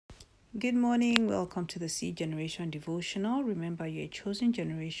Good morning. Welcome to the Seed Generation Devotional. Remember, you're a chosen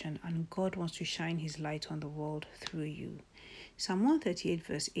generation and God wants to shine His light on the world through you. Psalm 138,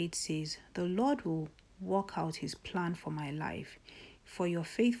 verse 8 says, "The Lord will work out His plan for my life, for your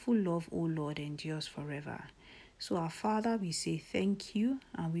faithful love, O Lord, endures forever." So, our Father, we say thank you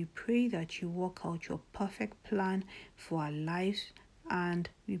and we pray that you work out your perfect plan for our lives, and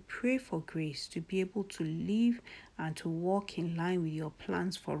we pray for grace to be able to live and to walk in line with your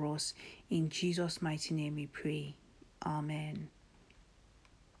plans for us. In Jesus' mighty name we pray. Amen.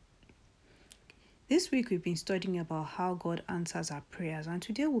 This week we've been studying about how God answers our prayers, and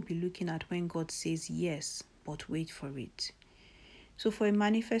today we'll be looking at when God says yes, but wait for it. So for a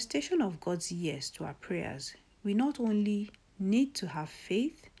manifestation of God's yes to our prayers, we not only need to have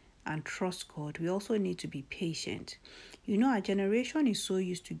faith and trust God, we also need to be patient. Our generation is so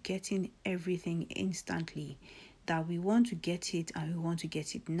used to getting everything instantly that we want to get it and we want to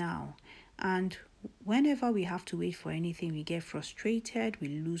get it now. And whenever we have to wait for anything, we get frustrated, we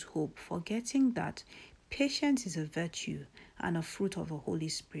lose hope, forgetting that patience is a virtue and a fruit of the Holy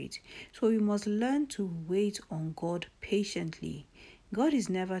Spirit. So we must learn to wait on God patiently. God is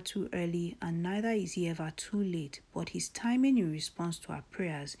never too early and neither is He ever too late, but His timing in response to our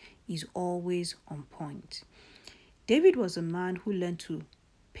prayers is always on point. David was a man who learned to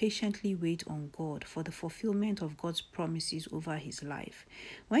patiently wait on God for the fulfillment of God's promises over his life.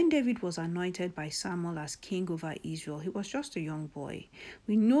 When David was anointed by Samuel as king over Israel, he was just a young boy.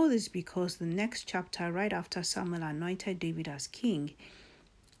 We know this because the next chapter, right after Samuel anointed David as king,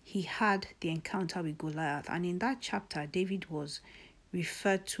 he had the encounter with Goliath. And in that chapter, David was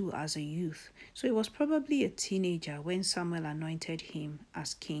referred to as a youth. So he was probably a teenager when Samuel anointed him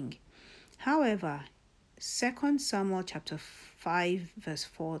as king. However, 2 Samuel chapter 5 verse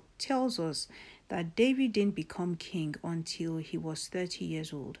 4 tells us that David didn't become king until he was 30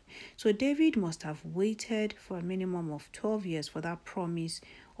 years old. So David must have waited for a minimum of 12 years for that promise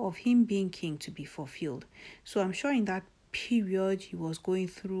of him being king to be fulfilled. So I'm sure in that period he was going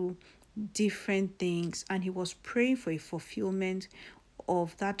through different things and he was praying for a fulfillment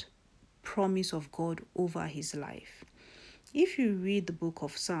of that promise of God over his life. If you read the book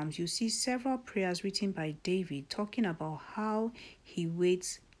of Psalms, you see several prayers written by David talking about how he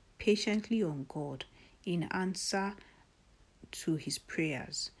waits patiently on God in answer to his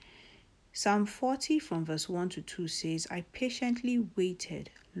prayers. Psalm 40 from verse 1 to 2 says, "I patiently waited,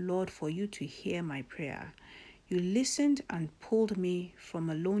 Lord, for you to hear my prayer. You listened and pulled me from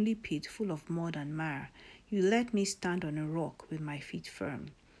a lonely pit full of mud and mire. You let me stand on a rock with my feet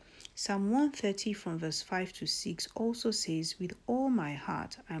firm." Psalm 130 from verse 5 to 6 also says, "With all my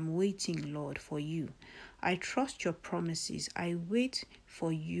heart I am waiting, Lord, for you. I trust your promises. I wait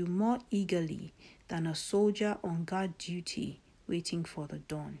for you more eagerly than a soldier on guard duty waiting for the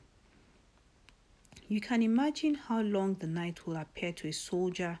dawn." You can imagine how long the night will appear to a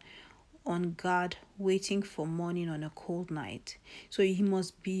soldier on guard waiting for morning on a cold night. So he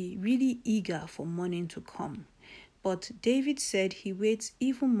must be really eager for morning to come. But David said he waits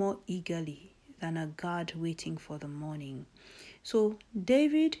even more eagerly than a guard waiting for the morning. So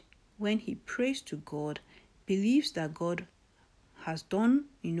David, when he prays to God, believes that God has done,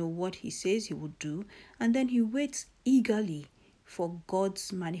 what he says he would do, and then he waits eagerly for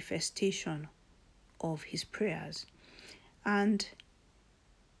God's manifestation of his prayers. And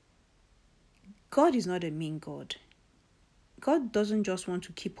God is not a mean God. God doesn't just want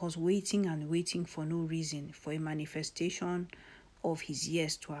to keep us waiting and waiting for no reason for a manifestation of his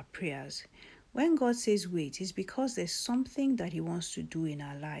yes to our prayers. When God says wait, it's because there's something that he wants to do in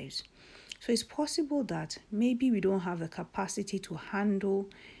our lives. So it's possible that maybe we don't have the capacity to handle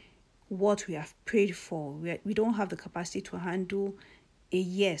what we have prayed for. We don't have the capacity to handle a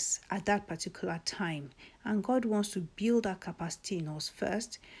yes at that particular time. And God wants to build that capacity in us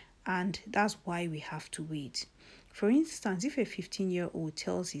first, and that's why we have to wait. For instance, if a 15-year-old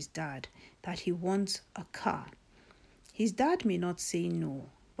tells his dad that he wants a car, his dad may not say no,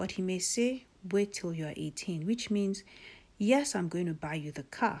 but he may say, "Wait till you're 18, which means, yes, I'm going to buy you the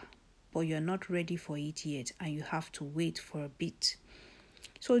car, but you're not ready for it yet, and you have to wait for a bit."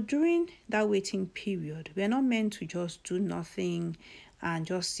 So during that waiting period, we're not meant to just do nothing and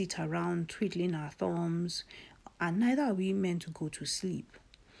just sit around twiddling our thumbs, and neither are we meant to go to sleep.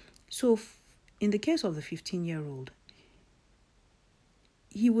 So in the case of the 15-year-old,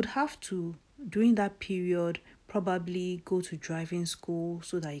 he would have to, during that period, probably go to driving school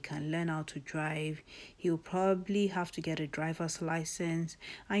so that he can learn how to drive. He'll probably have to get a driver's license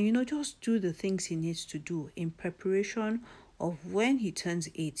and, just do the things he needs to do in preparation of when he turns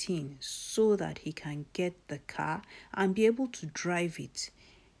 18 so that he can get the car and be able to drive it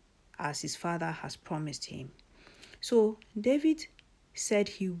as his father has promised him. So David said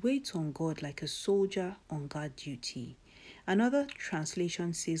he waits on God like a soldier on guard duty. Another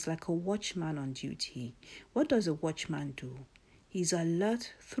translation says like a watchman on duty. What does a watchman do? He's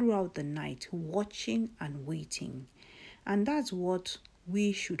alert throughout the night, watching and waiting. And that's what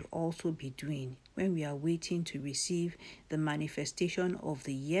we should also be doing when we are waiting to receive the manifestation of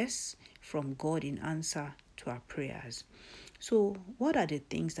the yes from God in answer to our prayers. So, what are the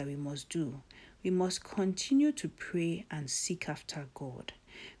things that we must do? We must continue to pray and seek after God.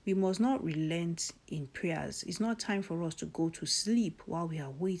 We must not relent in prayers. It's not time for us to go to sleep while we are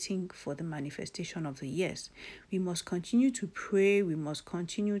waiting for the manifestation of the yes. We must continue to pray. We must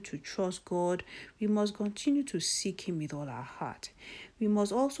continue to trust God. We must continue to seek Him with all our heart. We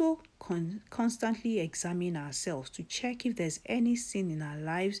must also constantly examine ourselves to check if there's any sin in our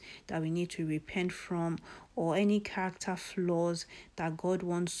lives that we need to repent from, or any character flaws that God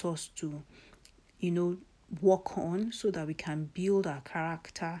wants us to, work on, so that we can build our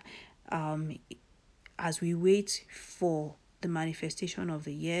character as we wait for the manifestation of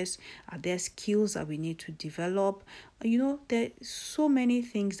the yes. Are there skills that we need to develop? There's so many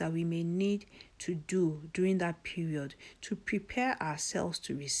things that we may need to do during that period to prepare ourselves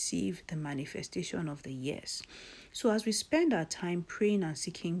to receive the manifestation of the yes. So as we spend our time praying and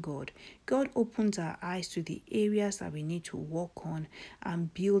seeking God, God opens our eyes to the areas that we need to work on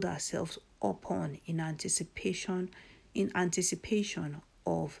and build ourselves upon in anticipation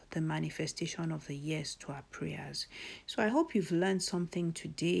of the manifestation of the yes to our prayers. So I hope you've learned something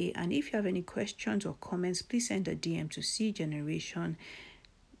today. And if you have any questions or comments, please send a DM to C Generation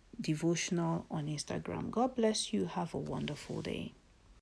Devotional on Instagram. God bless you. Have a wonderful day.